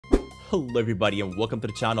Hello everybody and welcome to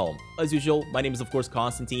the channel. As usual, my name is of course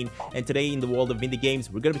Constantin, and today in the world of indie games,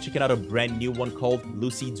 we're going to be checking out a brand new one called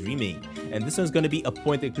Lucid Dreaming. And this one's going to be a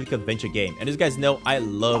point-and-click adventure game. And as you guys know, I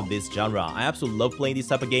love this genre. I absolutely love playing these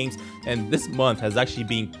type of games, and this month has actually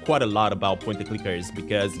been quite a lot about point-and-clickers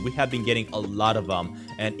because we have been getting a lot of them,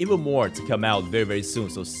 and even more to come out very soon.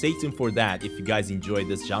 So stay tuned for that if you guys enjoy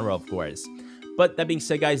this genre, of course. But that being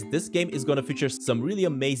said, guys, this game is going to feature some really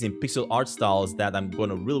amazing pixel art styles that I'm going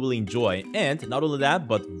to really enjoy. And not only that,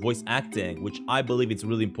 but voice acting, which I believe it's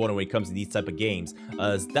really important when it comes to these type of games,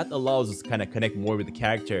 as that allows us to kind of connect more with the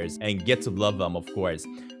characters and get to love them, of course.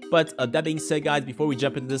 But that being said, guys, before we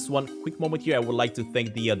jump into this one, quick moment here, I would like to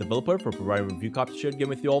thank the developer for providing a review copy to share the game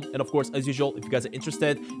with you all. And of course, as usual, if you guys are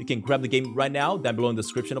interested, you can grab the game right now, down below in the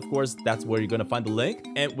description, of course. That's where you're going to find the link.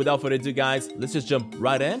 And without further ado, guys, let's just jump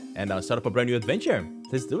right in and start up a brand new adventure.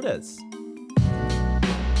 Let's do this.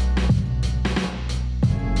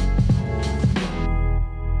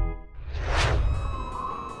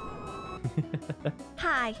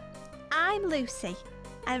 Hi, I'm Lucy.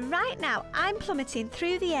 And right now, I'm plummeting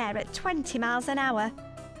through the air at 20 miles an hour.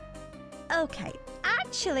 Okay,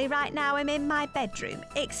 actually right now I'm in my bedroom,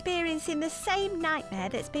 experiencing the same nightmare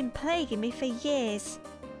that's been plaguing me for years.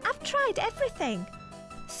 I've tried everything.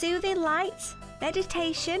 Soothing lights,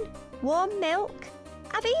 meditation, warm milk.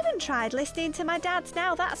 I've even tried listening to my dad's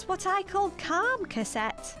Now That's What I Call Calm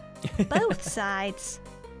cassette. Both sides.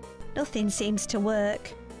 Nothing seems to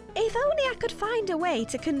work. If only I could find a way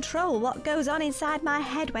to control what goes on inside my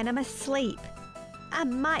head when I'm asleep. I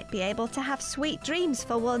might be able to have sweet dreams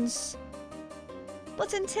for once.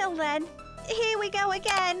 But until then, here we go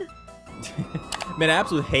again. Man, I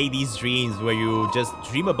absolutely hate these dreams where you just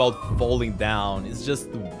dream about falling down. It's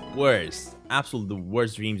just the worst. Absolutely the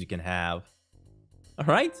worst dreams you can have.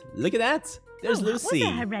 Alright, look at that. There's Lucy. That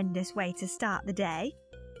was a horrendous way to start the day.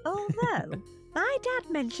 Although... my dad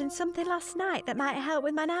mentioned something last night that might help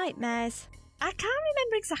with my nightmares. I can't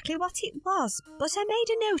remember exactly what it was, but I made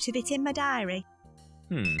a note of it in my diary.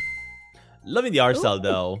 Loving the art style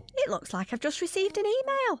though. It looks like I've just received an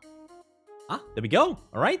email. Ah, there we go.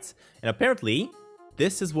 Alright. And apparently,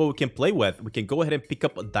 this is what we can play with. We can go ahead and pick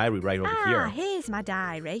up a diary right over here. Ah, here's my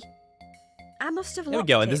diary. I must have looked There we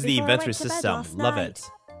go, and this is the inventory system. Love it.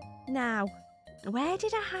 Now, where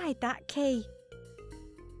did I hide that key?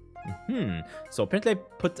 So apparently I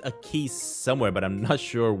put a key somewhere, but I'm not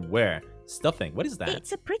sure where. Stuffing, what is that?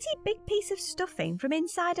 It's a pretty big piece of stuffing from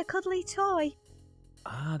inside a cuddly toy.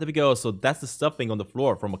 Ah, there we go. So that's the stuffing on the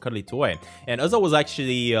floor from a cuddly toy. And as I was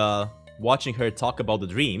actually watching her talk about the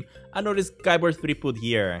dream, I noticed Guybrush Threepwood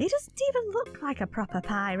here. He doesn't even look like a proper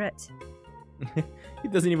pirate. He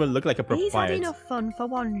doesn't even look like a proper pirate. He's had enough fun for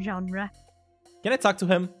one genre. Can I talk to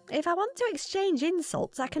him? If I want to exchange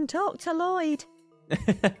insults, I can talk to Lloyd.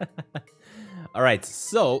 Alright,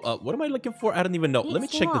 so what am I looking for? I don't even know. It's Let me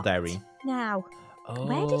check locked. the diary. Now,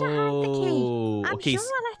 where did I hide the key? I'm okay. sure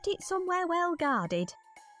I left it somewhere well guarded.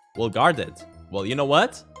 Well guarded. Well, you know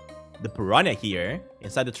what? The piranha here,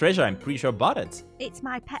 inside the treasure, I'm pretty sure bought it. It's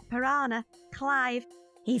my pet piranha, Clive.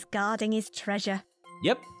 He's guarding his treasure.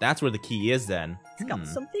 Yep, that's where the key is then. It's got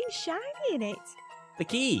something shiny in it. The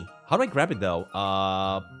key. How do I grab it though?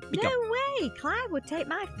 Pick up. No way, Clive would take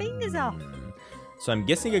my fingers off. So I'm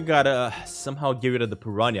guessing I gotta somehow get rid of the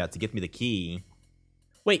piranha to get me the key.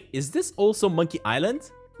 Wait, is this also Monkey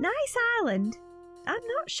Island? Nice island. I'm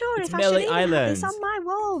not sure It's if I should Melee even have this Island. on my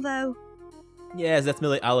wall, though. Yes, that's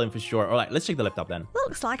Melee Island for sure. Alright, let's check the laptop then.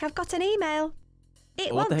 Looks like I've got an email.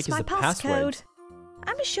 It What the wants heck is my the password? passcode.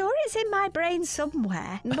 I'm sure it's in my brain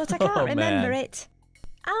somewhere, but I can't remember it.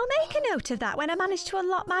 I'll make a note of that when I manage to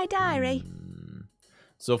unlock my diary.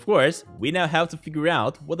 So of course, we now have to figure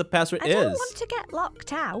out what the password I is. don't want to get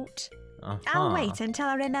locked out. I'll wait until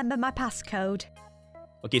I remember my passcode.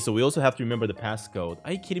 Okay, so we also have to remember the passcode.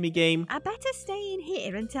 Are you kidding me, game? I better stay in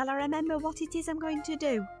here until I remember what it is I'm going to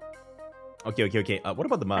do. Okay. What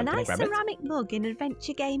about the mug? A Can I nice grab it? ceramic mug in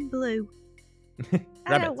Adventure Game Blue. I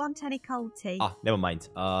Grab don't it. want any cold tea. Ah, never mind.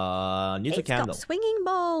 Use a It's candle. got swinging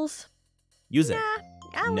balls. Use it. Nah,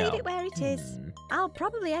 I'll No. leave it where it is. I'll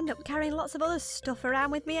probably end up carrying lots of other stuff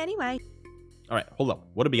around with me anyway. Alright, hold up.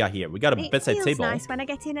 What do we got here? We got a bedside It feels table. nice when I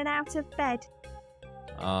get in and out of bed.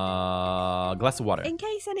 Glass of water. In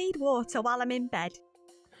case I need water while I'm in bed.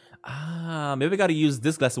 Ah, maybe we gotta use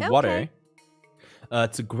this glass of water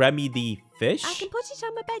to grab me the fish. I can put it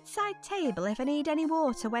on my bedside table if I need any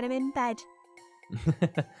water when I'm in bed.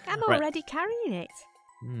 I'm already carrying it.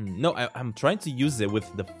 No, I'm trying to use it with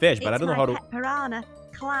the fish, but I don't know how to. It's my pet piranha,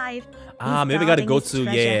 Clive. Ah, maybe I gotta go to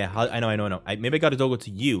I know. Maybe I gotta go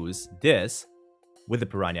to use this with the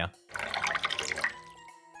piranha.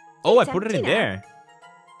 Oh, I It's put it in empty now. there.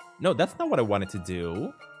 No, that's not what I wanted to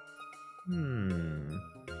do.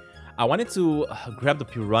 I wanted to grab the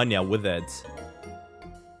piranha with it.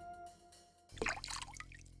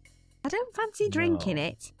 I don't fancy drinking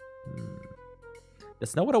it.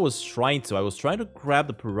 That's not what I was trying to. I was trying to grab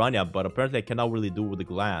the piranha, but apparently I cannot really do it with the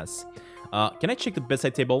glass. Can I check the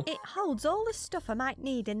bedside table? It holds all the stuff I might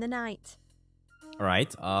need in the night. All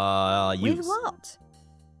right. With Use. what?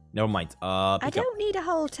 Never mind. I Pick up. don't need a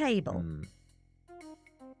whole table.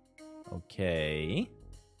 Okay.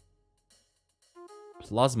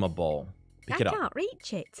 Plasma ball. Pick it I up. can't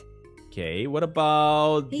reach it. Okay. What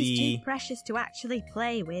about He's the too precious to actually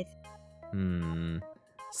play with.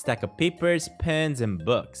 stack of papers, pens, and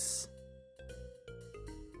books?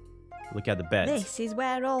 Look at the bed. This is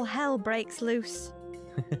where all hell breaks loose.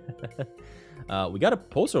 We got a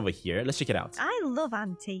poster over here. Let's check it out. I love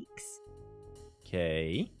antiques.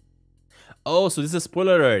 Okay. Oh, so this is a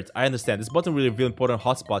spoiler alert. I understand. This button will reveal important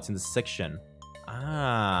hotspots in this section.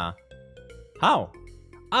 Ah. How?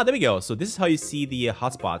 Ah, there we go. So this is how you see the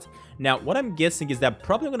hotspot. Now, what I'm guessing is that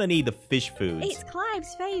probably gonna need the fish food. It's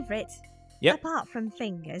Clive's favourite. Yep. Apart from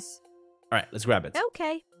fingers. Alright, let's grab it.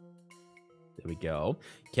 Okay. There we go.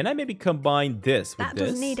 Can I maybe combine this with That this?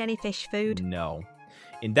 doesn't need any fish food. No.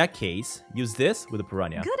 In that case, use this with the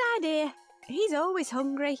piranha. Good idea. He's always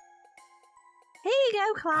hungry. Here you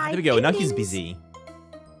go, Clive. There we go. Now he's Ding-dings. busy.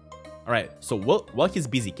 Alright, so while he's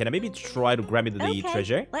busy, can I maybe try to grab into the Okay,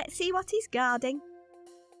 treasure? let's see what he's guarding.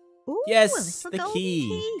 Ooh, Yes, a little the golden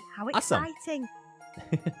key. How Awesome. exciting.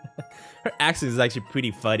 Her accent is actually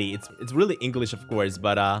pretty funny. It's really English, of course,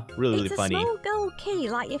 but really It's a funny. small gold key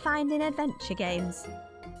like you find in adventure games.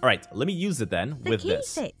 Alright, let me use it then The with key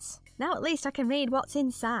this. fits. Now at least I can read what's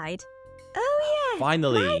inside. Oh yeah.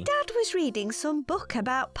 Finally. My dad was reading some book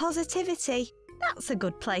about positivity. That's a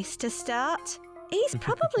good place to start. He's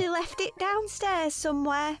probably left it downstairs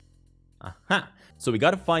somewhere. Aha. So we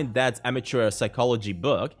gotta find that amateur psychology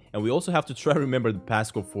book, and we also have to try to remember the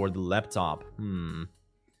passcode for the laptop.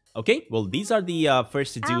 Okay, well these are the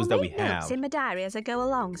first to-dos that we I'll make notes have. in my diary as I go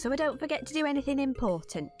along, so I don't forget to do anything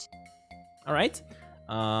important. Alright.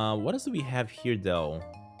 What else do we have here though?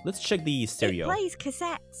 Let's check the stereo. It plays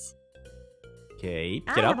cassettes. Okay,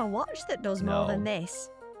 pick I it have up. a watch that does more than No. this.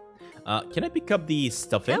 Can I pick up the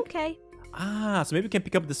stuffing? Okay, Ah, so maybe we can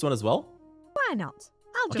pick up this one as well? why not?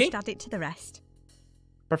 I'll Okay. just add it to the rest.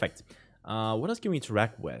 Perfect. What else can we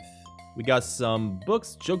interact with? We got some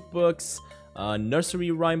books, joke books,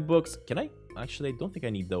 nursery rhyme books. Can I? Actually, I don't think I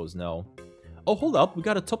need those, no. Oh, hold up. We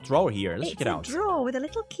got a top drawer here. Let's It's check it a out. drawer with a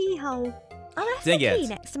little keyhole. I left Dang the key it.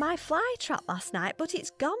 next to my fly trap last night, but it's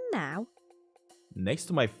gone now. Next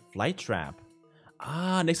to my fly trap.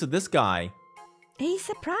 Ah, next to this guy. He's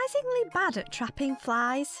surprisingly bad at trapping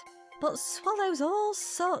flies, but swallows all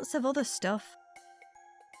sorts of other stuff.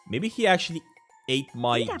 Maybe he actually ate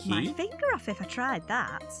my He'd have my key? finger off if I tried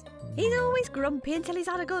that. He's always grumpy until he's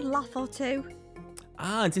had a good laugh or two.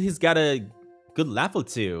 Ah, until he's got a good laugh or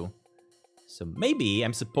two. So maybe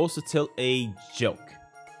I'm supposed to tell a joke.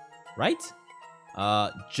 Right?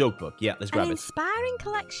 Joke book. Yeah, let's An grab it. inspiring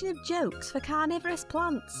collection of jokes for carnivorous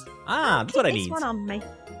plants. Ah, that's what I Keep this need. one on me.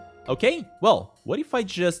 Okay, well, what if I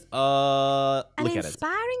just, An look at it?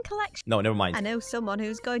 inspiring collection. No, never mind. I know someone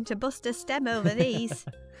who's going to bust a stem over these.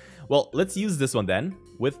 Well, let's use this one then,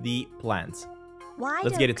 with the plant. Why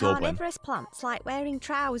Let's don't get it to open. carnivorous plants like wearing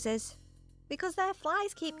trousers? Because their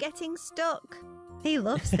flies keep getting stuck. He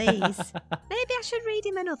loves these. Maybe I should read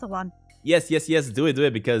him another one. Yes, do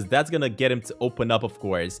it, because that's gonna get him to open up, of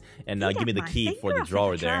course, and He'd give me have the my key finger for the off if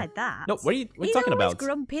drawer I there. tried that. No, what are you He's talking always about?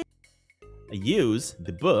 grumpy. Use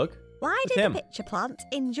the book. Why with did him. the picture plant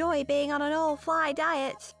enjoy being on an all-fly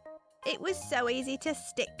diet? It was so easy to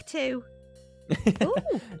stick to. Ooh,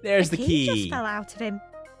 There's the key. just fell out of him.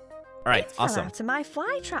 All right, It fell awesome. out of my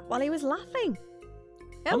fly trap while he was laughing.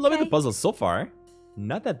 I'm loving the Okay. puzzles so far.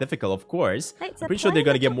 Not that difficult, of course. It's I'm a pretty sure they're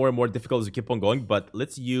gonna plain get more and more difficult as we keep on going, but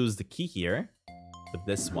let's use the key here with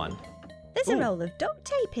this one. There's Ooh. a roll of duct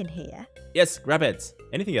tape in here. Yes, grab it.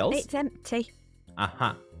 Anything else? It's empty.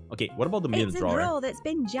 Aha. Okay, what about the middle It's a drawer? drawer that's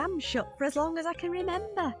been jam shut for as long as I can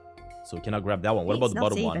remember. So we cannot grab that one. What about It's the not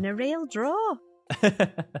bottom even a real drawer.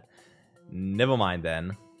 one? Never mind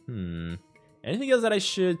then. Anything else that I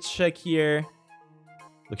should check here?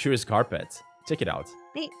 Luxurious carpet. Check it out.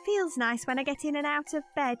 It feels nice when I get in and out of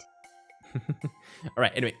bed.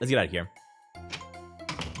 Alright, anyway, let's get out of here.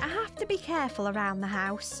 I have to be careful around the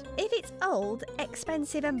house. If it's old,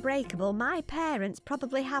 expensive and breakable, my parents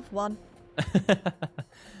probably have one.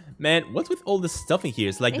 Man, what's with all this stuff in here?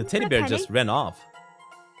 It's like the In for teddy a bear penny. just ran off.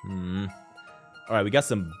 Alright, we got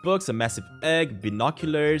some books, a massive egg,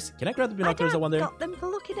 binoculars. Can I grab the binoculars, I wonder? Got them for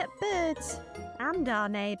looking at birds and our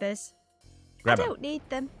neighbours. Grab I don't need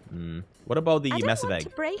them. What about the massive I egg?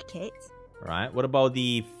 don't want to break it. Alright, what about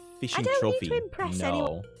the fishing trophy? I don't need to impress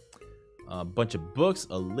anyone. A bunch of books,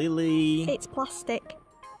 a lily. It's plastic.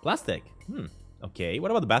 Plastic? Okay,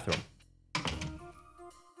 what about the bathroom?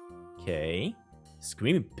 Okay.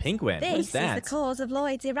 Screaming penguin. What is that? This is the cause of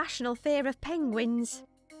Lloyd's irrational fear of penguins.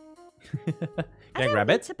 Can I grab don't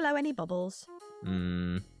need it? to blow any bubbles.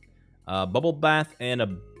 A bubble bath and a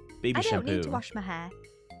baby shampoo. I don't need to wash my hair.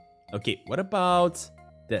 Okay, what about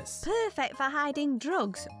this? Perfect for hiding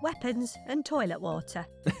drugs, weapons, and toilet water.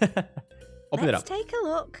 Open it up. Let's take a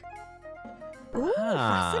look. Ooh,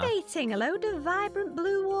 fascinating. A load of vibrant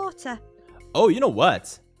blue water. Oh, you know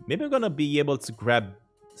what? Maybe I'm gonna be able to grab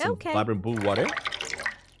some vibrant blue water.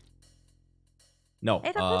 No,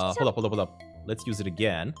 hold up. Let's use it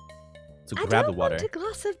again to grab the water. I don't want a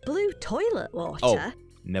glass of blue toilet water. Oh,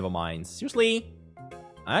 never mind. Seriously?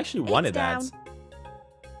 I actually wanted that.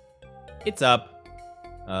 It's up.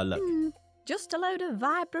 Look. Just a load of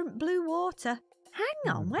vibrant blue water.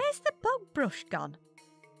 Hang on, where's the bug brush gone?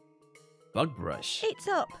 Bug brush? It's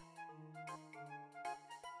up.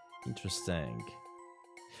 Interesting.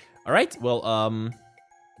 Alright, well,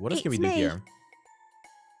 what else can we do here?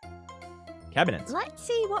 Cabinet. Let's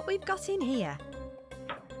see what we've got in here.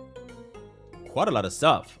 Quite a lot of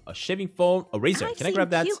stuff. A shaving foam, a razor. Can I grab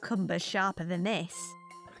that? Cucumbers sharper than this.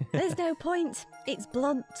 There's no point. It's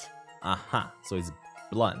blunt. Aha, so it's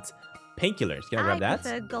blunt. Painkillers. Can I grab that? I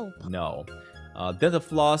prefer gulp. No. Dental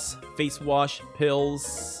floss, face wash,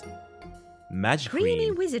 pills, magic cream.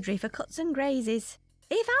 Creamy wizardry for cuts and grazes.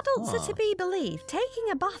 If adults are to be believed,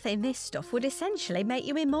 taking a bath in this stuff would essentially make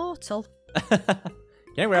you immortal.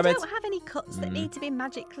 Can I grab it? I don't have any cuts that need to be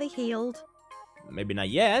magically healed. Maybe not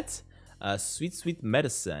yet. Sweet, sweet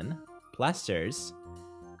medicine, plasters,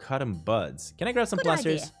 cotton buds. Can I grab some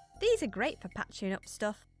plasters? Idea. These are great for patching up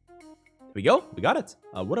stuff. Here we go. We got it.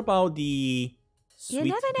 What about the sweet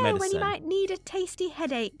medicine? You never know when you might need a tasty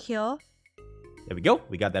headache cure. There we go.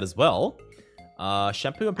 We got that as well.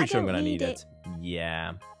 Shampoo, I'm pretty sure I'm going to need it.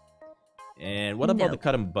 Yeah. And what about the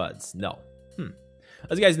cotton buds? No.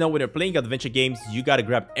 As you guys know, when you're playing adventure games, you got to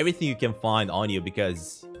grab everything you can find on you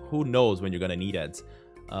because who knows when you're going to need it.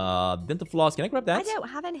 Dental floss, can I grab that? I don't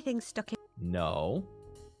have anything stuck in. No.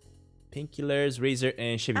 Painkillers, razor,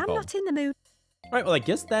 and shaving foam. I'm not in the mood. Alright, well, I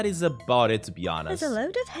guess that is about it, to be honest. There's a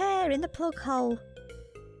load of hair in the plug hole.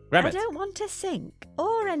 Grab it. I don't want a sink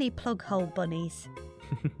or any plug hole bunnies.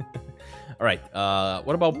 Alright,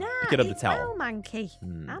 what about picking up the towel? No, Manky.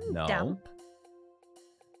 I'm damp.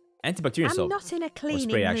 Antibacterial soap. I'm not in a cleaning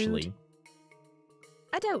spray, mood. actually.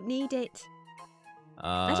 I don't need it.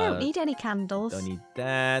 I don't need any candles. Don't need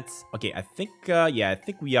that. Okay, I think, I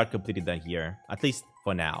think we are completely done here. At least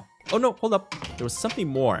for now. Oh no, hold up. There was something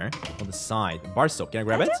more on the side. Bar soap. Can I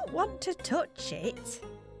grab it? I don't want to touch it.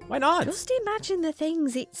 Why not? Just imagine the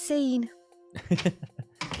things it's seen.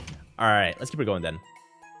 Alright, let's keep it going then.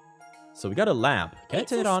 So we got a lamp. Can I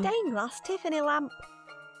turn it on? It's a stained glass Tiffany lamp.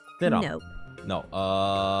 Turn it on. Nope. No.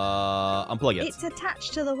 Unplug it. It's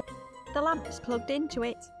attached to the lamp's plugged into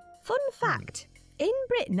it. Fun fact. In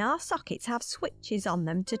Britain, our sockets have switches on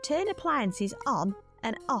them to turn appliances on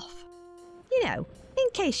and off. You know, in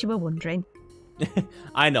case you were wondering.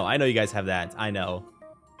 I know you guys have that. I know.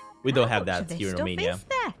 We don't have that here in Romania. Is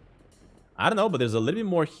there? I don't know, but there's a little bit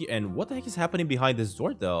more here. And what the heck is happening behind this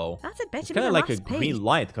door, though? That's a bit of kind of like a green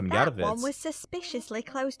light coming out of it. That one was suspiciously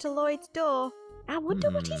close to Lloyd's door. I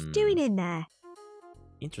wonder what he's doing in there.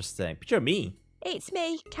 Interesting. Picture of me. It's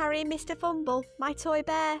me, carrying Mr. Fumble, my toy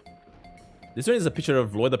bear. This one is a picture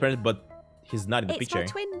of Lloyd, apparently, but he's not in the picture.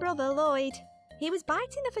 It's my twin brother, Lloyd. He was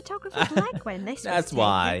biting the photographer's leg when this was taken. That's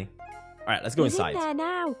why. Alright, let's go inside. He's in there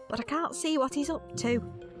now, but I can't see what he's up to.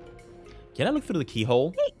 Can I look through the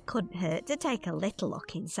keyhole? It couldn't hurt to take a little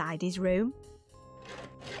look inside his room.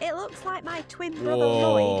 It looks like my twin brother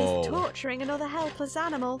Lloyd is torturing another helpless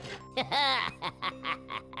animal.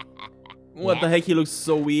 What the heck? He looks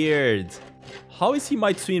so weird. How is he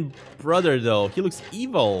my twin brother, though? He looks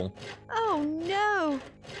evil. Oh, no.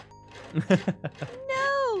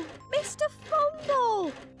 No! Mr.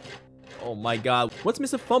 Fumble! Oh, my God. What's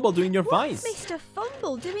Mr. Fumble doing in your vice? What's Mr.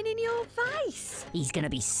 Fumble doing in your vice? He's gonna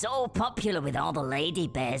be so popular with all the lady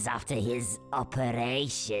bears after his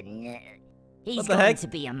operation. He's going to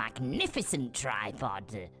be a magnificent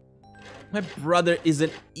tripod. My brother is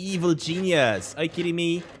an evil genius. Are you kidding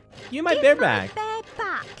me? Give my bear back. Bear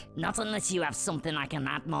back. Not unless you have something I can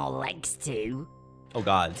add more legs to. Oh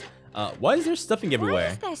God. Why is there stuffing Why everywhere?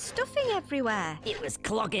 is there stuffing everywhere? It was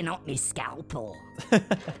clogging up my scalpel.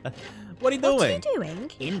 What are you doing? What are you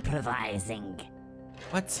doing? Improvising.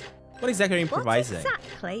 What? What exactly are you improvising? What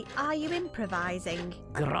exactly are you improvising?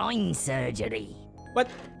 Groin surgery. What?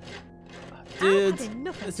 Dude, had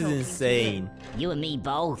enough of this is talking to insane. You and me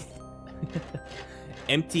both.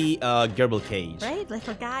 Empty gerbil cage. Brave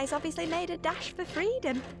little guy's obviously made a dash for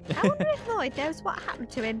freedom. I wonder if Lloyd knows what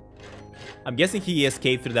happened to him. I'm guessing he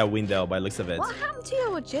escaped through that window by the looks of it. What happened to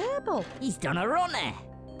your gerbil? He's done a runner.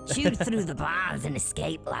 Chewed through the bars and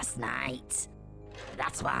escaped last night.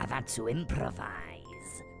 That's why I've had to improvise.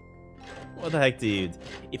 What the heck, dude?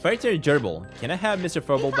 If I return gerbil, can I have Mr.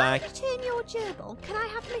 Fumble back? If I return your gerbil, can I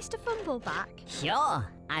have Mr. Fumble back? Sure,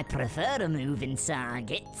 I prefer a moving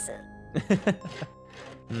target.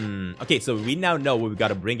 Okay, so we now know we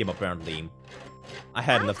gotta bring him apparently. I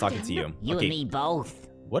had enough talking to you. You Okay, and me both.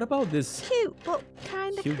 what about this Cute, but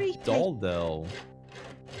kind of cute creepy. doll though?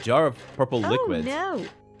 Jar of purple liquid. Oh no!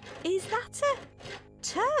 Is that a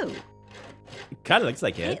toe? It kinda looks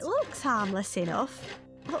like it. It looks harmless enough,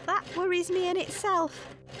 but that worries me in itself.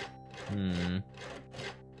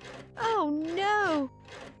 Oh no!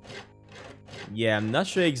 Yeah, I'm not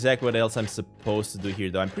sure exactly what else I'm supposed to do here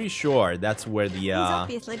though. I'm pretty sure that's where the He's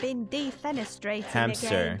obviously been defenestrating hamster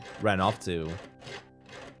again. ran off to.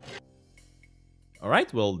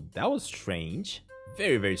 Alright, well, that was strange.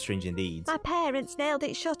 Very, very strange indeed. My parents nailed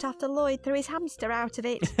it shut after Lloyd threw his hamster out of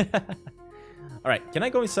it. Alright, can I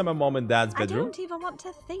go inside my mom and dad's I bedroom? don't even want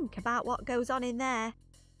to think about what goes on in there.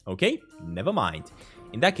 Okay, never mind.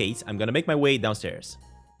 In that case, I'm gonna make my way downstairs.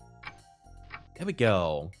 There we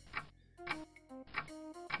go.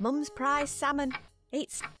 Mum's prize salmon.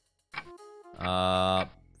 It's...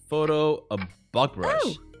 Photo, a bug brush.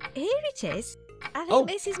 Oh, here it is. I think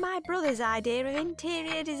this is my brother's idea of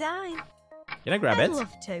interior design. Can I grab I'd it?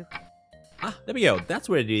 love to. Ah, there we go. That's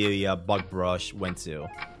where the bug brush went to.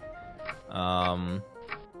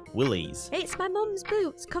 Willie's. It's my mum's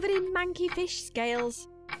boots covered in manky fish scales.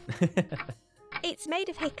 It's made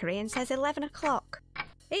of hickory and says 11 o'clock.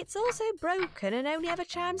 It's also broken and only ever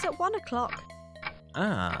chimes at 1 o'clock.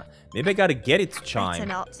 Ah, maybe I gotta get it to chime. Better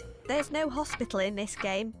not. There's no hospital in this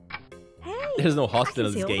game. Hey, There's no hospital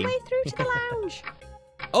in I can this see game. all the way through to the lounge.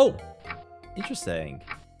 Oh, interesting.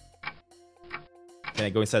 Can I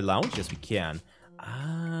go inside the lounge? Yes, we can.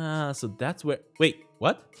 Ah, so that's where... Wait,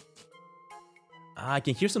 what? I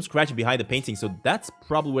can hear some scratching behind the painting, so that's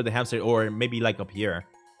probably where the hamster... Or maybe like up here.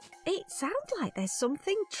 It sounds like there's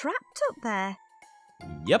something trapped up there.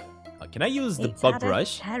 Yep. Can I use the It's bug had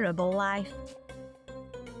brush a terrible life.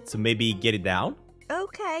 to maybe get it down?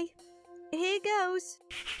 Okay, here goes.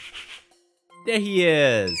 There he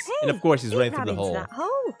is! Hey, And of course he's it running ran through the into hole. that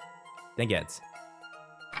hole. Dang it.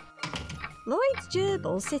 Lloyd's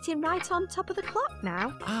gerbil's sitting right on top of the clock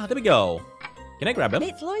now. Ah, there we go. Can I grab him?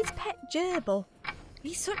 It's Lloyd's pet gerbil.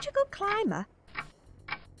 He's such a good climber.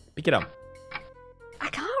 Pick it up. I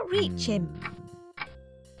can't reach him.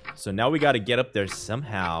 So now we gotta get up there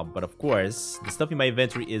somehow, but of course, the stuff in my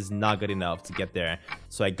inventory is not good enough to get there.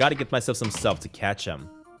 So I gotta get myself some stuff to catch him.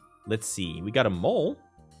 Let's see, we got a mole.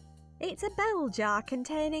 It's a bell jar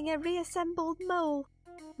containing a reassembled mole.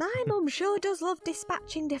 My mum sure does love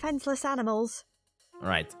dispatching defenceless animals.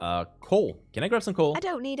 Alright, coal. Can I grab some coal? I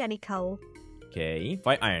don't need any coal. Okay,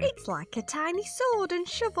 fire iron. It's like a tiny sword and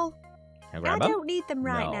shovel. Can I I grab them? don't need them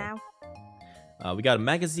right No. now. We got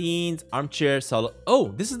magazines, armchair, solo.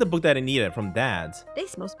 Oh, this is the book that I needed from Dad.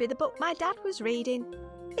 This must be the book my dad was reading.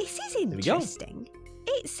 This is we go. interesting.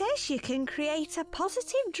 It says you can create a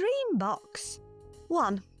positive dream box.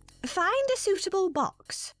 1. Find a suitable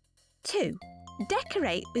box. 2.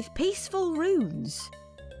 Decorate with peaceful runes.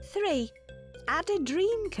 3. Add a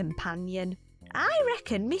dream companion. I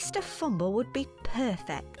reckon Mr. Fumble would be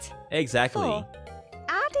perfect. Exactly. 4.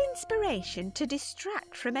 Add inspiration to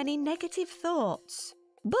distract from any negative thoughts.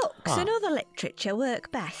 Books and other literature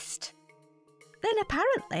work best. Then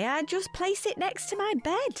apparently I just place it next to my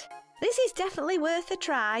bed. This is definitely worth a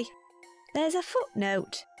try. There's a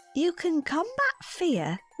footnote. You can combat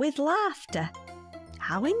fear with laughter.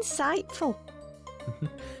 How insightful.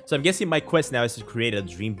 So I'm guessing my quest now is to create a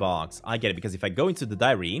dream box. I get it, because if I go into the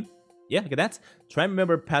diary... Yeah, look at that. Try and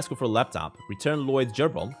remember passcode for laptop. Return Lloyd's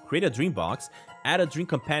gerbil. Create a dream box. Add a dream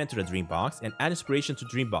companion to the dream box. And add inspiration to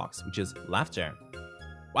dream box, which is laughter.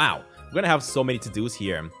 Wow. We're gonna have so many to-dos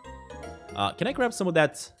here. Can I grab some of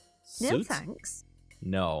that suit? No thanks.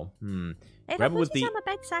 No. If Grab I it with put the it on my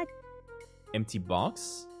bedside, empty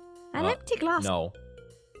box? an empty glass. No.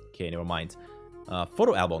 Okay, never mind.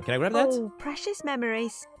 Photo album. Can I grab that? Oh, precious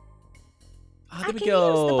memories. Ah, I there we can go.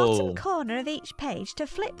 use the bottom corner of each page to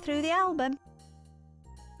flip through the album.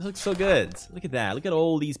 It looks so good. Look at that. Look at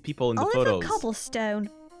all these people in the Oliver photos. Cobblestone.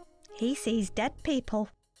 He sees dead people.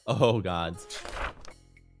 Oh, God.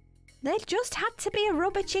 There just had to be a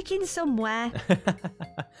rubber chicken somewhere.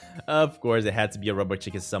 Of course, it had to be a rubber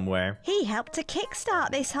chicken somewhere. He helped to kickstart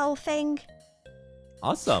this whole thing.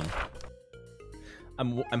 Awesome.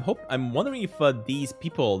 I'm wondering if these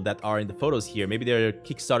people that are in the photos here, maybe they're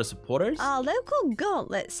Kickstarter supporters? Our local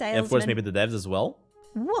gauntlet salesman. And of course, maybe the devs as well.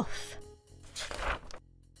 Woof.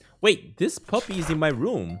 Wait, this puppy is in my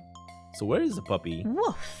room. So where is the puppy?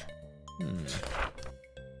 Woof.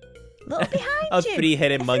 Look behind A you.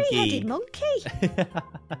 three-headed monkey. Three-headed monkey.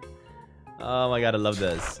 Oh my god, I love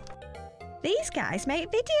this. These guys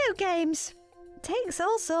make video games. Takes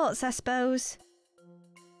all sorts, I suppose.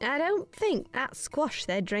 I don't think that's squash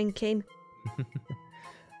they're drinking.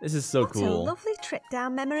 This is so What cool. a lovely trip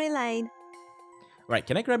down memory lane. Right,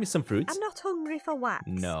 can I grab me some fruits? I'm not hungry for wax.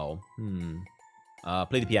 No.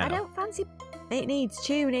 Play the piano. I don't fancy... It needs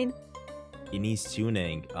tuning. It needs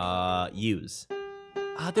tuning. Use.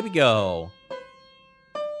 Ah, there we go.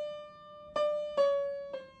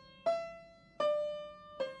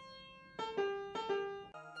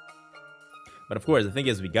 But of course, the thing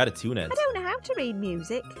is, we gotta tune it. I don't know how to read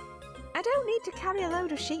music. I don't need to carry a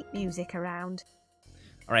load of sheet music around.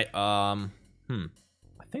 Alright, I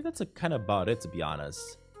think that's kind of about it, to be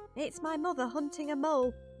honest. It's my mother hunting a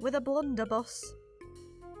mole with a blunderbuss.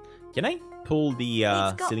 Can I pull the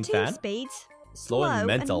It's got ceiling two fan? speeds. Slow and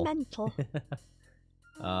mental. mental.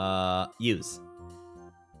 Use.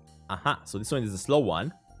 Aha, so this one is the slow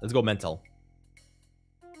one. Let's go mental.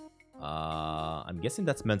 I'm guessing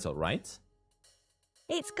that's mental, right?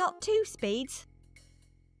 It's got two speeds.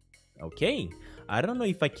 Okay. I don't know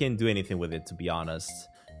if I can do anything with it, to be honest.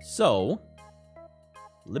 So,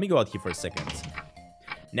 let me go out here for a second.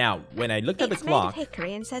 Now, when I looked at the clock... It's made of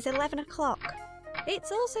hickory and says 11 o'clock.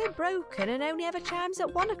 It's also broken and only ever chimes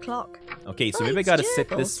at 1 o'clock. Okay, so maybe I gotta set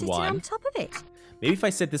this sitting one. on top of it. Maybe if I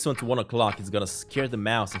set this one to 1 o'clock, it's gonna scare the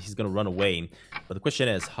mouse and he's gonna run away. But the question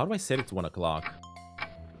is, how do I set it to 1 o'clock?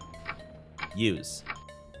 Use.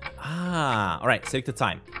 Ah, alright, set it to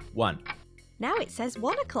time. 1. Now it says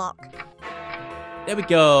 1 o'clock. There we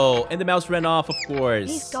go. And the mouse ran off, of course.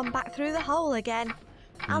 He's gone back through the hole again.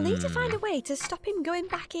 I'll need to find a way to stop him going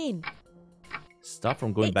back in. Stop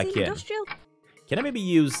from going back in. Industrial. Can I maybe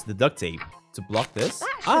use the duct tape to block this?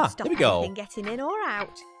 That should stop there we go. anything getting in or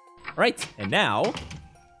out. Right, and now,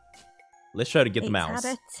 let's try to get the mouse.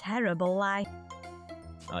 It's had a terrible life.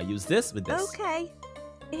 Use this with this. Okay,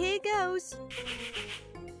 here goes.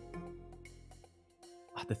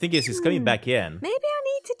 The thing is, he's coming back in. Maybe I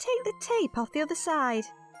need to take the tape off the other side.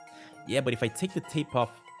 Yeah, but if I take the tape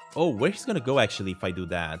off... Oh, where's he gonna go, actually, if I do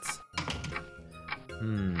that?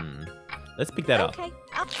 Let's pick that up. Okay.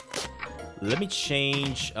 Let me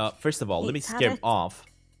change... first of all, let me scare him off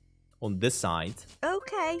on this side.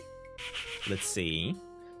 Okay. Let's see.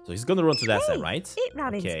 So he's gonna run to that side, right? It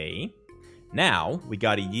ran Okay. Now, we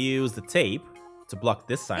gotta use the tape to block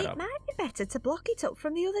this side up. It might be better to block it up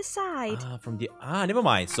from the other side. Never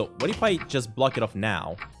mind. So, what if I just block it off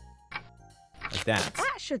now? Like that.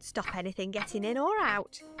 That should stop anything getting in or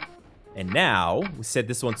out. And now, we set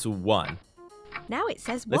this one to 1. Now it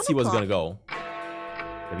says 1 Let's see what's o'clock. gonna go.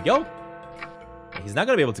 There we go. He's not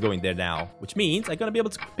gonna be able to go in there now, which means I'm gonna be able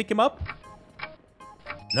to pick him up.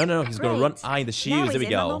 No, he's gonna run in the shoes. Now There we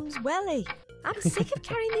he's in my go. mum's welly. I'm sick of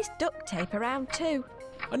carrying this duct tape around too.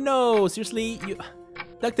 Oh no, seriously,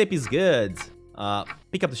 duct tape is good.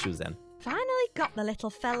 Pick up the shoes then. Finally got the little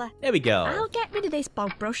fella. There we go. I'll get rid of this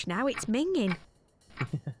bog brush now, it's minging.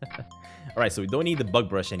 Alright, so we don't need the bug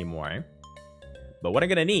brush anymore. But what I'm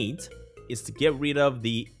gonna need is to get rid of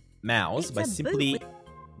the mouse by simply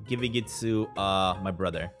giving it to my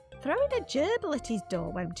brother. Throwing a gerbil at his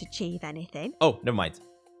door won't achieve anything. Oh, never mind.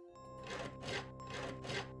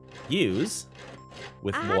 Use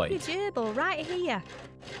with I void. have your gerbil right here.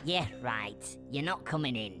 Yeah, right. You're not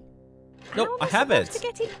coming in. No, I have How am I it. supposed to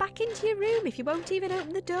get it back into your room if you won't even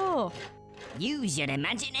open the door? Use your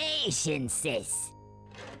imagination, sis.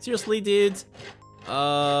 Seriously, dude.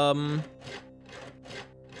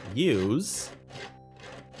 Use.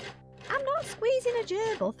 I'm not squeezing a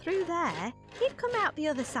gerbil through there. He'd come out the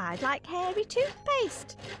other side like hairy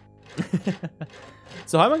toothpaste.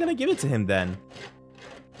 So how am I gonna give it to him then?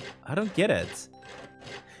 I don't get it.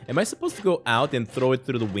 Am I supposed to go out and throw it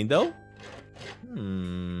through the window?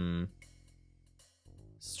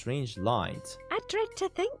 Strange light. I dread to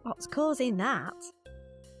think what's causing that.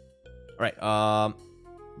 Alright,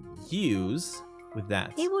 use with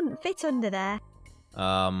that. He wouldn't fit under there.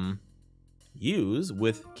 Use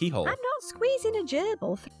with keyhole. I'm not squeezing a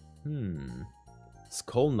gerbil.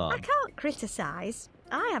 Skull knob. I can't criticise.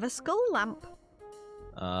 I have a skull lamp.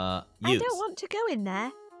 Use. I don't want to go in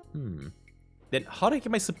there. Then how the heck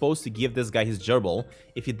am I supposed to give this guy his gerbil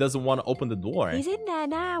if he doesn't want to open the door? He's in there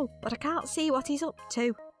now, but I can't see what he's up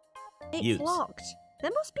to. It's Use. locked.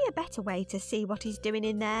 There must be a better way to see what he's doing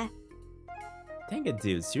in there. Dang it,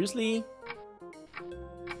 dude. Seriously?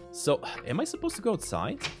 So, am I supposed to go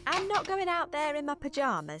outside? I'm not going out there in my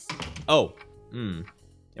pyjamas. Oh. Am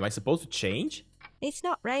I supposed to change? It's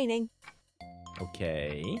not raining.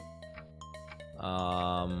 Okay.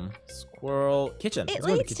 Squirrel. Kitchen. It Let's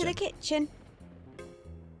go leads to the kitchen.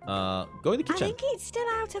 Go in the kitchen. I think it's still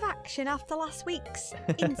out of action after last week's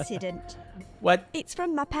incident. What? It's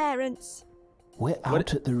from my parents. We're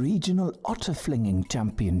out at the regional otter flinging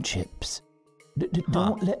championships.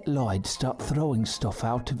 Don't let Lloyd start throwing stuff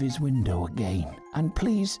out of his window again. And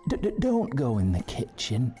please, don't go in the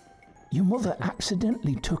kitchen. Your mother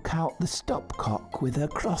accidentally took out the stopcock with her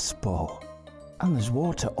crossbow. And there's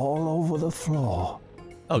water all over the floor.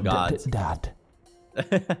 Oh, God. Dad.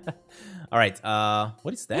 Alright,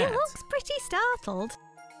 what is that? It looks pretty startled.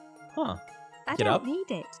 Huh. I Get don't up. need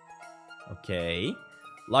it. Okay.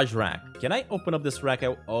 Large rack. Can I open up this rack?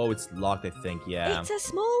 Oh, it's locked, I think. Yeah. It's a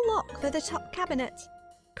small lock for the top cabinet.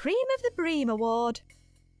 Cream of the Bream Award.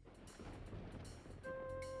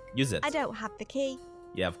 Use it. I don't have the key.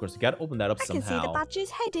 Yeah, of course. You gotta open that up I somehow. can see the badger's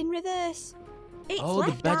head in reverse. Its Oh, the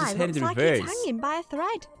left badger's eye head in looks like reverse. it's hanging by a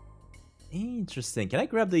thread. Interesting. Can I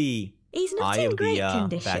grab the He's not eye in of great the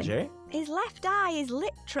condition. badger? His left eye is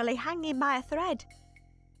literally hanging by a thread.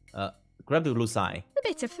 Grab the loose eye. A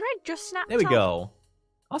bit of thread just snapped There we off. go.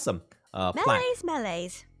 Awesome. Flank.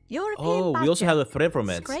 Melees. European Oh, badger. we also have a thread from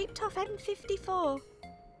it. Scraped off M54.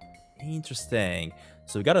 Interesting.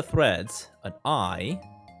 So we got a thread, an eye,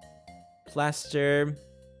 plaster,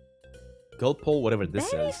 gold pole, whatever this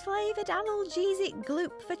Berry is. flavoured analgesic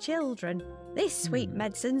gloop for children. This sweet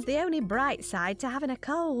medicine's the only bright side to having a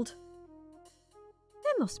cold.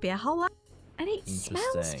 There must be a whole lot. And it smells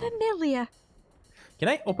Interesting. familiar. Can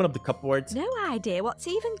I open up the cupboard? No idea what's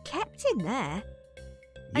even kept in there.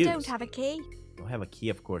 I Use. don't have a key. Don't have a key,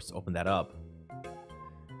 of course, to open that up.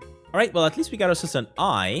 Alright, well, at least we got ourselves an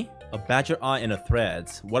eye, a badger eye, and a thread.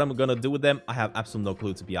 What I'm gonna do with them, I have absolutely no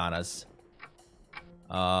clue, to be honest.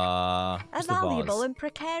 A just the valuable vase. and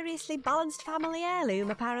precariously balanced family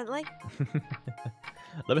heirloom, apparently.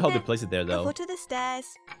 Let me help you place it there, The though. foot of the stairs.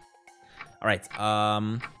 Alright,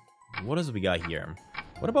 what else we got here?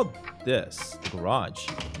 What about this? The garage.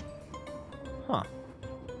 Huh.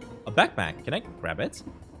 A backpack. Can I grab it?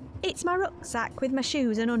 It's my rucksack with my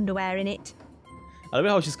shoes and underwear in it. I love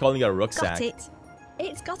how she's calling it a rucksack. Got it.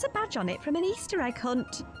 It's got a badge on it from an Easter egg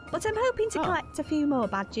hunt, but I'm hoping to Oh. collect a few more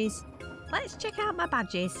badges. Let's check out my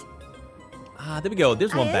badges. Ah, there we go.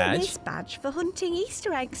 There's one I earned badge. this badge for hunting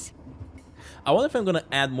Easter eggs. I wonder if I'm gonna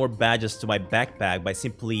add more badges to my backpack by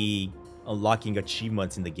simply unlocking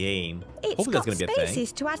achievements in the game. It's Hopefully that's got gonna be a thing.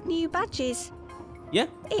 spaces to add new badges. Yeah,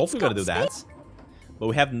 It's hopefully we're gonna got do that. But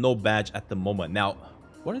we have no badge at the moment. Now,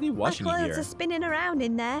 what are they My washing in clothes here? are spinning around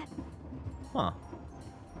in there. Huh.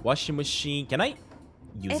 Washing machine. Can I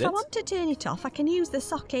use If it? I want to turn it off, I can use the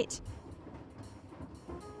socket.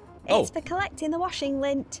 Oh. It's for collecting the washing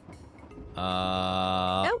lint.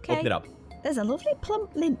 Okay. Open it up. There's a lovely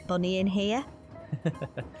plump lint bunny in here.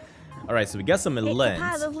 Alright, so we got some It's lint. a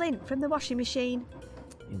pile of lint from the washing machine.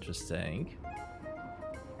 Interesting.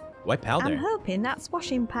 White powder. I'm hoping that's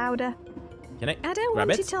washing powder. Can I I don't grab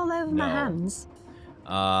want it? it all over my No. hands.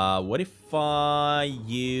 What if I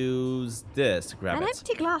use this to grab An it?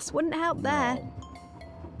 empty glass wouldn't help there.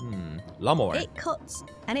 No. Lawnmower. It cuts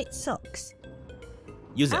and it sucks.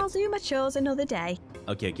 Use it. I'll do my chores another day.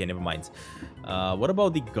 Okay, never mind. What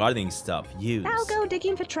about the gardening stuff? Use. I'll go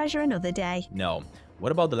digging for treasure another day. No.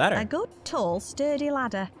 What about the ladder? A good, tall, sturdy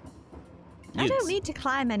ladder. I Use. don't need to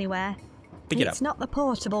climb anywhere. Pick it It's up. not the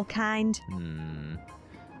portable kind.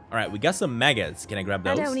 Alright, we got some maggots. Can I grab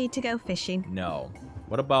those? I don't need to go fishing. No.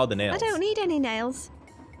 What about the nails? I don't need any nails.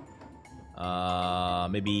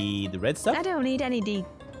 Maybe the red stuff? I don't need any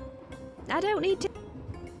I don't need to.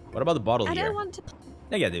 What about the bottle I here? don't want to.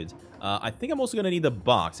 Yeah, dude. I think I'm also gonna need the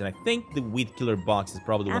box, and I think the weed killer box is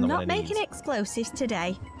probably the I'm one not I'm gonna making need. explosives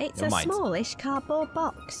today. It's Never a mind. smallish cardboard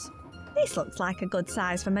box. This looks like a good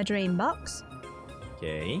size for my dream box.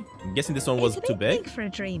 Okay. I'm guessing this one was It's a too bit big. for a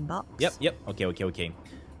dream box. Yep. Okay.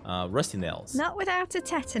 Rusty nails. Not without a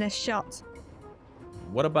tetanus shot.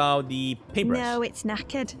 What about the paintbrush? No, it's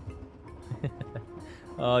knackered.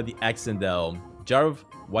 The accent though. Jar of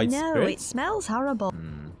white No, spirit? it smells horrible.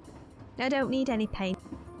 I don't need any paint.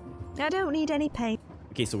 I don't need any paint.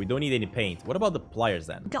 Okay, so we don't need any paint. What about the pliers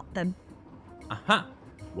then? Got them. Aha!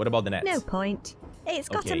 What about the net? No point. It's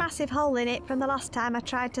got a massive hole in it from the last time I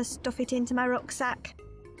tried to stuff it into my rucksack.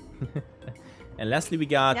 And lastly, we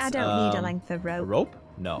got... I don't need a length of rope. A rope?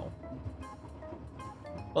 No.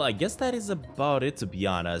 Well, I guess that is about it, to be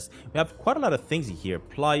honest. We have quite a lot of things in here.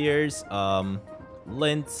 Pliers,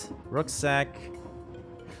 lint, rucksack.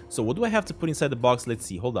 So what do I have to put inside the box? Let's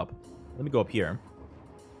see. Hold up. Let me go up here.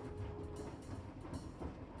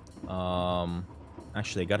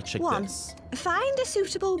 Actually, I gotta check 1. this. Find a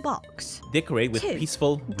suitable box. Decorate with 2.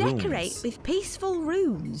 peaceful runes. Decorate with peaceful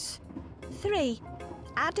runes. 3.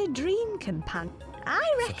 Add a dream companion. I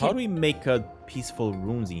reckon... So how do we make a peaceful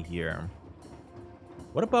runes in here?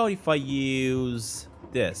 What about if I use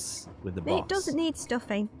this with the box? It doesn't need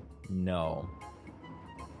stuffing. No.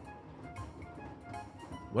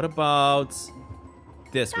 What about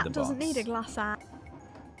this with the box? That doesn't need a glass eye.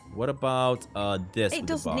 What about this with the box? It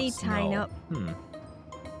doesn't need tying up.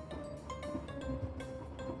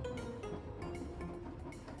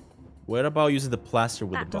 What about using the plaster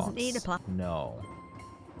with the box? That doesn't need a plaster. No.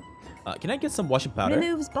 Can I get some washing powder?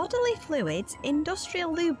 Removes bodily fluids,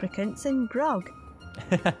 industrial lubricants, and grog.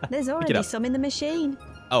 There's already some in the machine.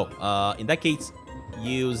 Oh, in that case,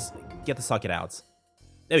 get the socket out.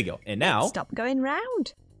 There we go. And now... Stop going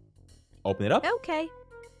round. Open it up. Okay.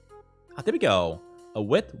 Ah, there we go. A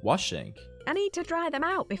wet washing. I need to dry them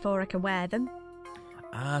out before I can wear them.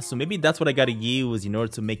 Ah, so maybe that's what I gotta use in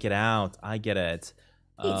order to make it out. I get it.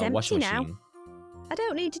 It's empty washing now. machine. I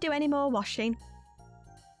don't need to do any more washing.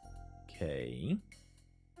 Okay.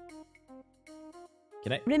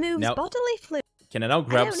 Can I... Removes bodily fluid. Can I now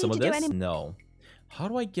grab some of this? No. How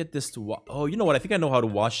do I get this to wash? Oh, you know what? I think I know how to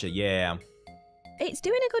wash it. Yeah. It's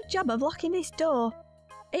doing a good job of locking this door.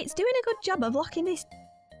 It's doing a good job of locking this...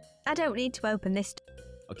 I don't need to open this.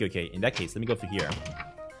 Okay, okay. In that case, let me go through here.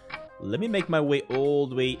 Let me make my way all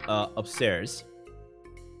the way upstairs.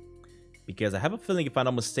 Because I have a feeling, if I'm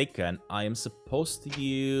not mistaken, I am supposed to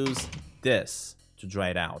use this to dry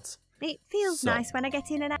it out. It feels nice when I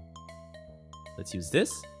get in and out. Let's use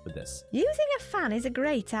this with this. Using a fan is a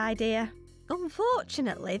great idea.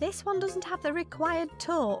 Unfortunately, this one doesn't have the required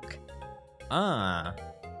torque. Ah.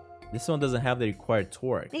 This one doesn't have the required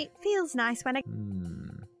torque. It feels nice when I...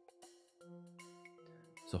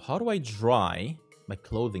 So how do I dry my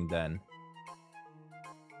clothing then?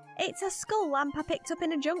 It's a skull lamp I picked up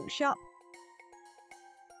in a junk shop.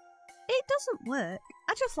 It doesn't work.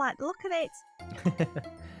 I just like the look of it.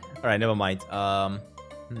 Alright, never mind.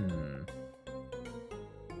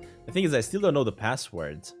 The thing is, I still don't know the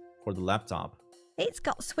password for the laptop. It's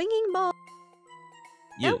got swinging more.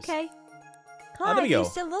 Use. Okay. There we Clive go.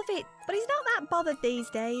 used to love it, but he's not that bothered these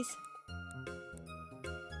days.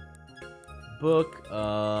 Book,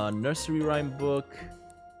 nursery rhyme book.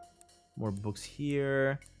 More books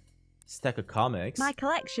here. Stack of comics. My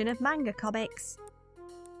collection of manga comics.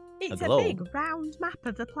 It's a big round map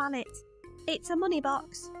of the planet. It's a money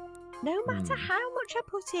box. No matter how much I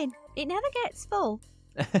put in, it never gets full.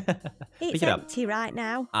 It's empty right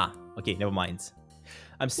now. Ah, okay, never mind.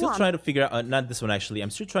 I'm still trying to figure out, not this one actually,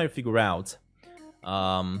 I'm still trying to figure out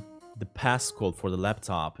the passcode for the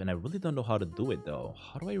laptop, and I really don't know how to do it though.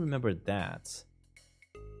 How do I remember that?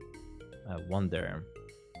 I wonder.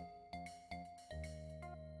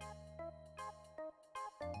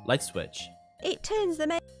 Light switch. It turns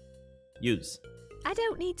them in. Use. I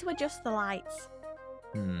don't need to adjust the lights.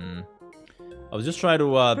 I was just trying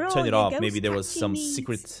to turn it off. Maybe there was some needs.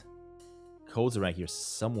 secret codes around here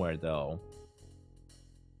somewhere though.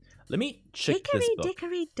 Let me check this book. Hickory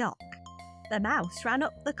dickory dock. The mouse ran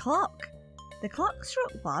up the clock. The clock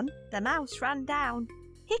struck 1, the mouse ran down.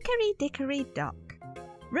 Hickory dickory dock.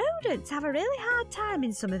 Rodents have a really hard time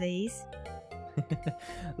in some of these.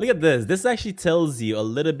 Look at this. This actually tells you a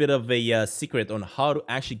little bit of a secret on how to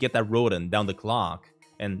actually get that rodent down the clock.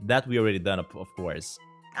 And that we already done, of course.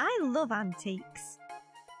 I love antiques.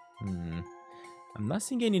 I'm not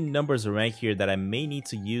seeing any numbers around here that I may need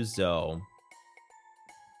to use though.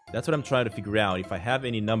 That's what I'm trying to figure out. If I have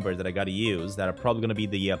any numbers that I gotta use that are probably gonna be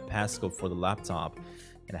the passcode for the laptop.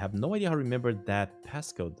 And I have no idea how to remember that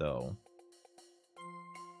passcode though.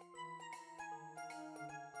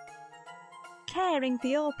 Caring for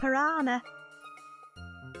your piranha.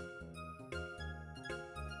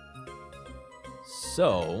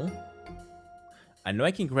 So, I know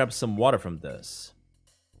I can grab some water from this.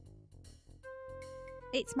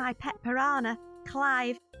 It's my pet piranha,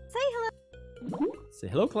 Clive. Say hello. Say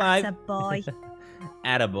hello, Clive. That's a boy.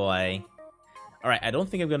 Attaboy. Alright, I don't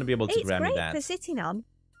think I'm going to be able to grab me that. It's great for sitting on.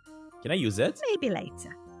 Can I use it? Maybe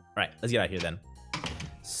later. Alright, let's get out of here then.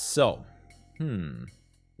 So,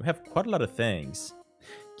 we have quite a lot of things.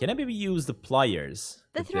 Can I maybe use the pliers?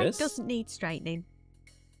 The with thread this? doesn't need straightening.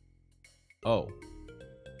 Oh.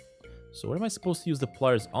 So what am I supposed to use the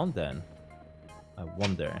pliers on then? I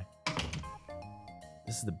wonder.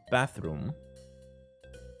 This is the bathroom.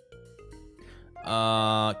 Can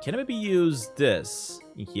I maybe use this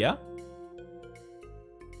in here?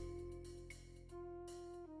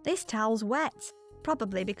 This towel's wet.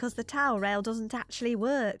 Probably because the towel rail doesn't actually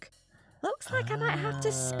work. Looks like I might have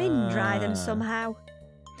to spin dry them somehow.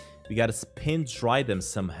 We gotta spin dry them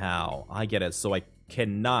somehow. I get it, so I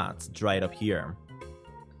cannot dry it up here.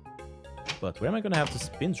 But where am I gonna have to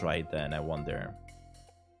spin dry it then, I wonder?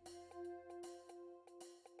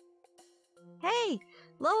 Hey,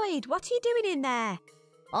 Lloyd, what are you doing in there?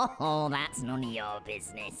 Oh, that's none of your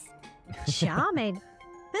business. Charming.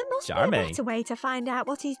 There must be a better way to find out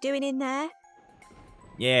what he's doing in there.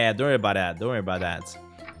 Yeah, don't worry about that. Don't worry about that.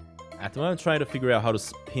 I want to try to figure out how to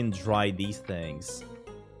spin dry these things.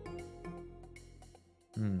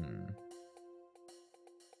 I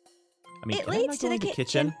mean, It can I leads not to go the in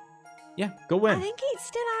kitchen. Yeah, go in. I think it's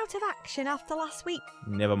still out of action after last week.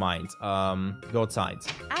 Never mind. Go outside.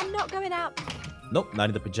 I'm not going out. Nope, not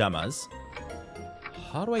in the pajamas.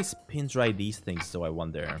 How do I spin dry these things, though, I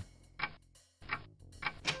wonder?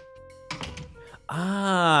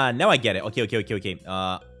 Ah, now I get it. Okay.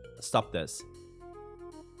 Stop this.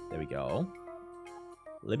 There we go.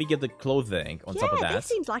 Let me get the clothing on top of that. Yeah, this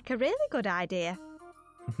seems like a really good idea.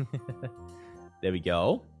 There we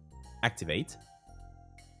go. Activate.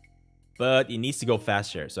 But it needs to go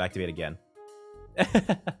faster, so activate again.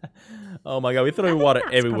 Oh my god, we're throwing water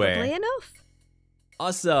everywhere. Probably enough.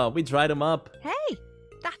 Awesome, we dried them up. Hey,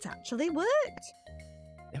 that actually worked.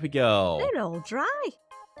 There we go. They're all dry.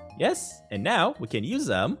 Yes, and now we can use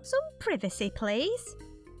them Some privacy, please.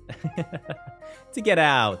 to get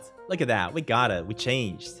out. Look at that, we got it. We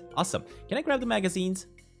changed. Awesome. Can I grab the magazines?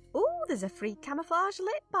 Ooh, there's a free camouflage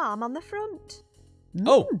lip balm on the front.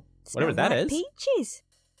 Oh, whatever Smells that like is. Peaches.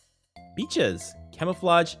 Peaches.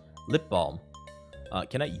 Camouflage lip balm.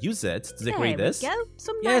 Can I use it to decorate this? There we go.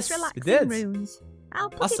 Some Yes, nice it relaxing did. runes. I'll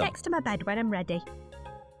put Awesome. it next to my bed when I'm ready.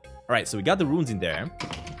 Alright, so we got the runes in there.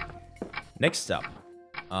 Next up.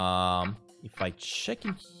 If I check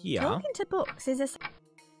in here. Talking to books is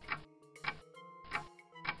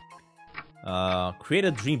a... Create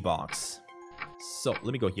a dream box. So, let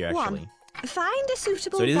me go here actually. 1. Find a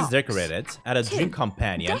suitable So this box. is decorated. Add a 2. dream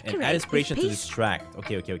companion and Decorate add inspiration with to distract.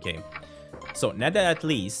 Okay. So now that at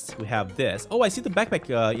least we have this. Oh, I see the backpack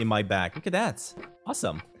in my bag. Look at that.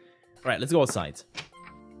 Awesome. Alright, let's go outside.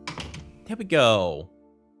 There we go.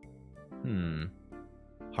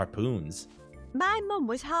 Harpoons. My mum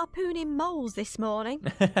was harpooning moles this morning.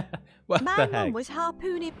 What My the mum heck? was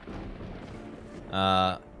harpooning...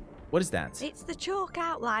 What is that? It's the chalk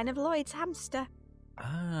outline of Lloyd's hamster.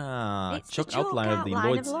 Ah, It's the chalk outline of the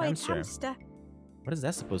Lloyd's hamster. What is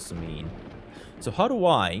that supposed to mean? So how do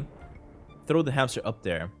I throw the hamster up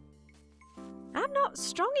there? I'm not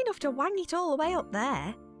strong enough to wang it all the way up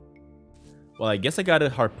there. Well, I guess I gotta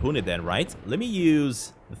harpoon it then, right? Let me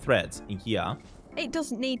use the threads in here. It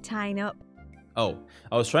doesn't need tying up. Oh,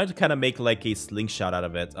 I was trying to kind of make like a slingshot out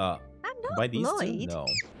of it. I'm not By these Lloyd. two? No.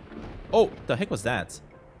 Oh, the heck was that?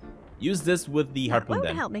 Use this with the That harpoon won't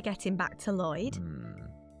then. help me get him back to Lloyd.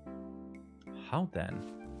 How then?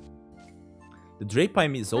 The drape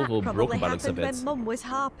pipe is That all probably broken by the looks of happened it. when Mum was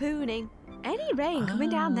harpooning. Any rain coming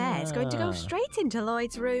down there is going to Ah. go straight into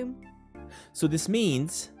Lloyd's room. So this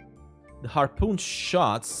means the harpoon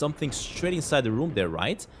shot something straight inside the room there,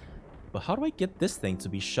 right? But how do I get this thing to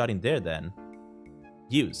be shot in there then?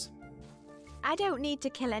 Use. I don't need to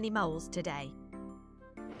kill any moles today.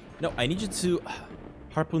 No, I need you to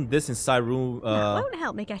harpoon this inside room. That won't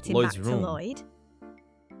help me get him Lloyd's back room. to Lloyd.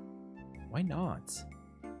 Why not?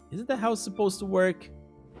 Isn't that how it's supposed to work?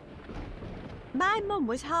 My mum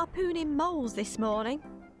was harpooning moles this morning.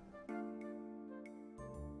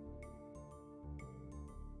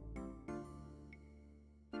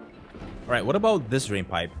 Alright, what about this drain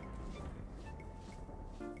pipe?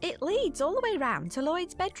 It leads all the way round to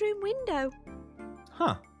Lloyd's bedroom window.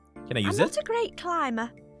 Huh. Can I use I'm it? not a great climber.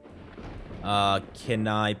 Can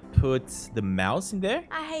I put the mouse in there?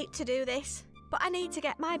 I hate to do this, but I need to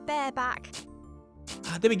get my bear back.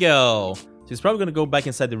 Ah, there we go. So he's probably gonna go back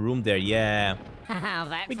inside the room there, yeah.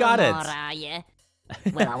 Back We for got it. more, are you?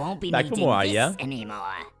 Well, I won't be Back for needing more, this yeah?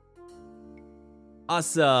 anymore.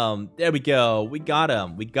 Awesome. There we go. We got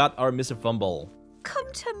him. We got our Mr. Fumble. Come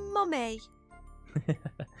to Mummy.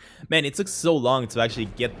 Man, it took so long to actually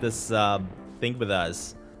get this thing with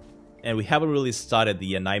us. And we haven't really started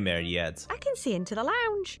the nightmare yet. I can can see into the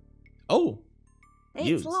lounge. Oh. It's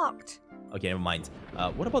Use. locked. Okay, never mind.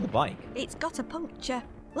 What about the bike? It's got a puncture.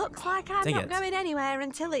 Looks like I'm Dang not it. going anywhere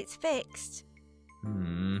until it's fixed.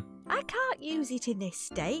 I can't use it in this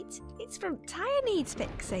state. Its front tyre needs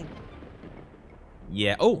fixing.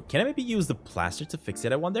 Yeah. Oh, can I maybe use the plaster to fix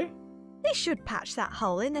it, I wonder? This should patch that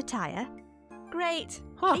hole in the tyre. Great.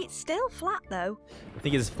 Huh. It's still flat though. I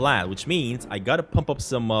think it's flat, which means I gotta pump up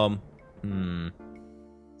some wind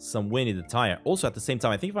in the tire. Also, at the same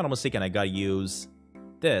time, I think if I'm not mistaken, I gotta use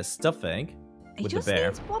this stuffing It with just the bear.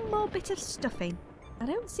 needs one more bit of stuffing. I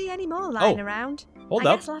don't see any more lying around. Hold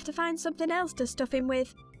I up. guess I'll have to find something else to stuff him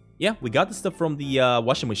with. Yeah, we got the stuff from the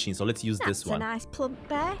washing machine, so let's use this one. That's a nice plump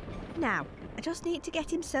bear. Now, I just need to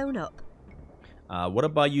get him sewn up. What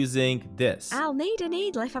about using this? I'll need a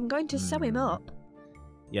needle if I'm going to sew him up.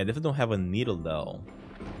 Yeah, I definitely don't have a needle though.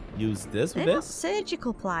 Use this with They're not this?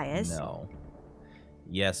 surgical pliers. No.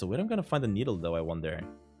 Yeah, so where am I gonna find the needle though, I wonder?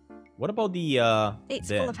 What about the It's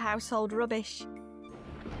bin? full of household rubbish.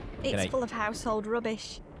 Full of household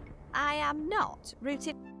rubbish. I am not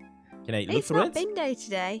rooted. Can I look It's through not it? bin day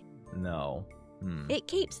today. No. It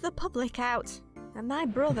keeps the public out and my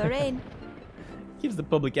brother in. Keeps the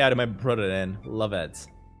public out and my brother in. Love it.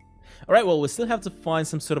 Alright, well, we still have to find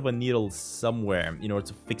some sort of a needle somewhere in order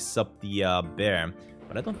to fix up the bear.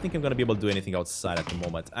 But I don't think I'm gonna be able to do anything outside at the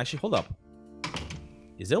moment. Actually, hold up.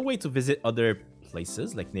 Is there a way to visit other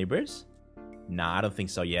places, like neighbors? Nah, I don't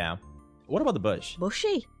think so, yeah. What about the bush?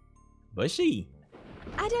 Bushy. Bushy.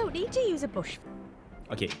 I don't need to use a bush.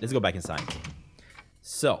 Okay, let's go back inside.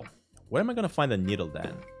 So, where am I gonna find the needle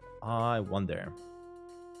then? I wonder.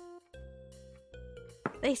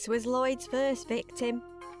 This was Lloyd's first victim.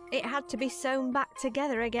 It had to be sewn back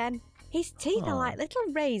together again. His teeth are like little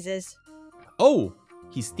razors. Oh,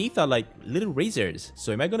 his teeth are like little razors.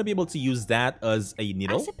 So am I gonna be able to use that as a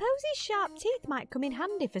needle? I suppose his sharp teeth might come in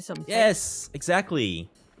handy for something. Yes, exactly.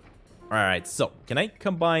 Alright, so can I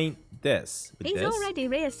combine this with He's this? already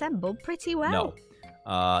reassembled pretty well.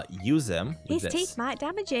 No. Use them with His this. teeth might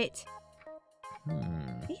damage it.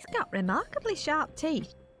 He's got remarkably sharp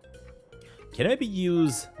teeth. Can I maybe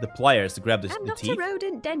use the pliers to grab I'm the not teeth? a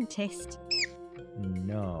rodent dentist.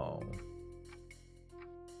 No.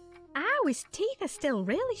 Ow, his teeth are still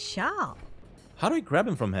really sharp. How do I grab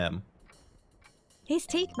him from him? His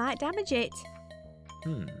teeth might damage it.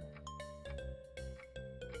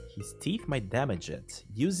 His teeth might damage it.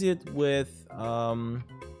 Use it with,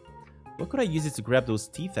 what could I use it to grab those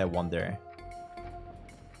teeth, I wonder?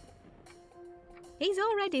 He's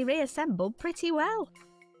already reassembled pretty well.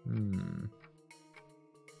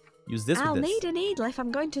 Use this I'll with this. need a needle if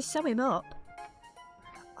I'm going to sew him up.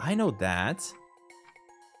 I know that.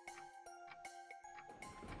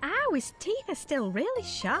 Ow, his teeth are still really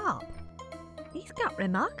sharp. He's got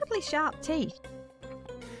remarkably sharp teeth.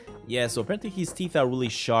 Yeah, so apparently his teeth are really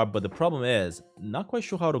sharp, but the problem is, not quite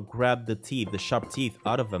sure how to grab the teeth, the sharp teeth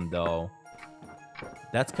out of him though.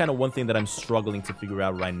 That's kind of one thing that I'm struggling to figure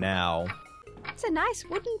out right now. It's a nice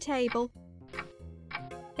wooden table.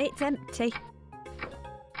 It's empty.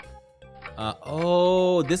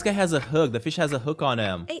 Oh, this guy has a hook. The fish has a hook on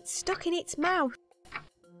him. It's stuck in its mouth.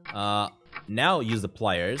 Now use the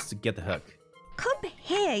pliers to get the hook. Come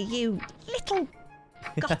here, you little...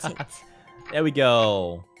 Got it. There we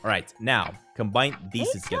go. Alright, now, combine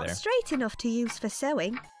these two It's together. not straight enough to use for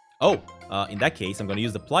sewing. Oh, in that case, I'm going to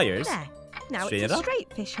use the pliers. There. Now Straighten it's it a up.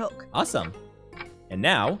 straight fish hook. Awesome. And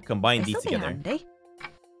now, combine these This'll be together. handy.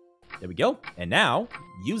 There we go. And now,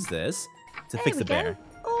 use this to fix the bear.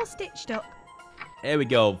 All stitched up. There we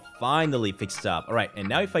go. Finally fixed up. Alright, and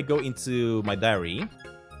now if I go into my diary,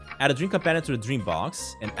 add a dream companion to the dream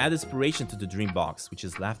box, and add inspiration to the dream box, which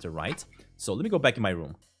is laughter, right? So let me go back in my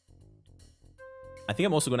room. I think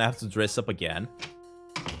I'm also going to have to dress up again.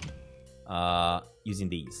 Using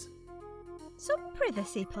these. Some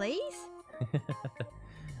privacy, please.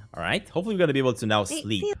 Alright, hopefully we're going to be able to now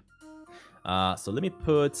sleep. So let me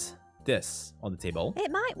put this on the table.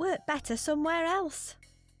 It might work better somewhere else.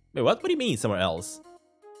 Wait, what? What do you mean somewhere else?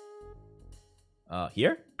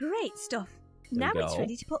 Here? Great stuff. There Now we it's go.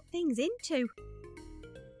 ready to put things into.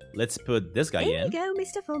 Let's put this guy Here in. you go,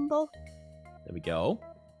 Mr. Fumble. There we go.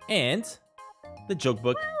 And the joke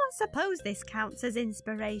book. Well, I suppose this counts as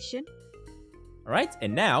inspiration. Alright,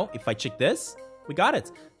 and now, if I check this, we got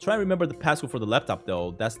it. Try and remember the password for the laptop,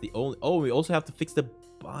 though. That's the only... Oh, we also have to fix the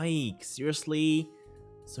bike. Seriously?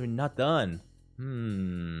 So we're not done.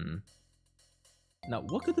 Now,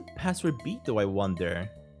 what could the password be, though, I wonder?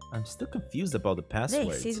 I'm still confused about the password.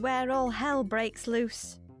 This is where all hell breaks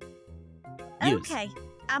loose. Use. Okay,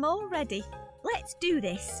 I'm all ready. Let's do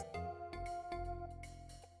this.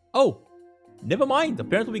 Oh, never mind.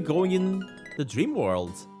 Apparently we're going in the dream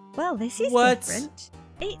world. Well, this is different.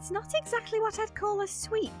 It's not exactly what I'd call a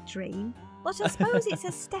sweet dream, but I suppose it's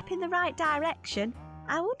a step in the right direction.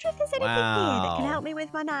 I wonder if there's anything here that can help me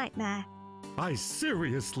with my nightmare. I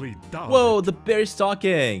seriously doubt Whoa, it. the bear is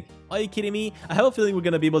talking. Are you kidding me? I have a feeling we're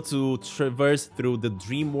gonna be able to traverse through the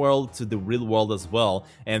dream world to the real world as well.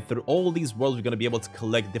 And through all these worlds, we're gonna be able to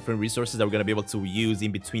collect different resources that we're gonna be able to use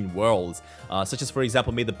in between worlds. Such as, for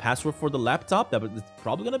example, maybe the password for the laptop. That's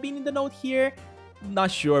probably gonna be in the note here.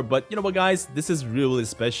 Not sure, but you know what, guys, this is really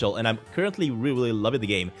special, and I'm currently really loving the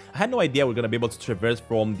game. I had no idea we're gonna be able to traverse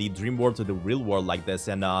from the dream world to the real world like this,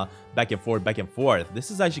 and back and forth, back and forth.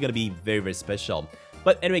 This is actually gonna be very, very special.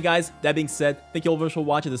 But anyway, guys, that being said, thank you all very much for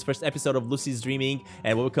watching this first episode of Lucy's Dreaming,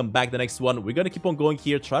 and when we come back the next one, we're gonna keep on going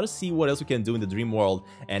here, try to see what else we can do in the dream world,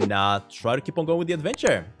 and try to keep on going with the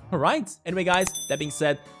adventure. Alright, anyway guys, that being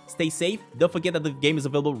said, stay safe. Don't forget that the game is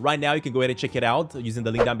available right now. You can go ahead and check it out using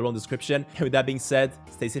the link down below in the description. And with that being said,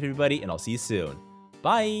 stay safe everybody, and I'll see you soon.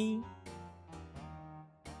 Bye!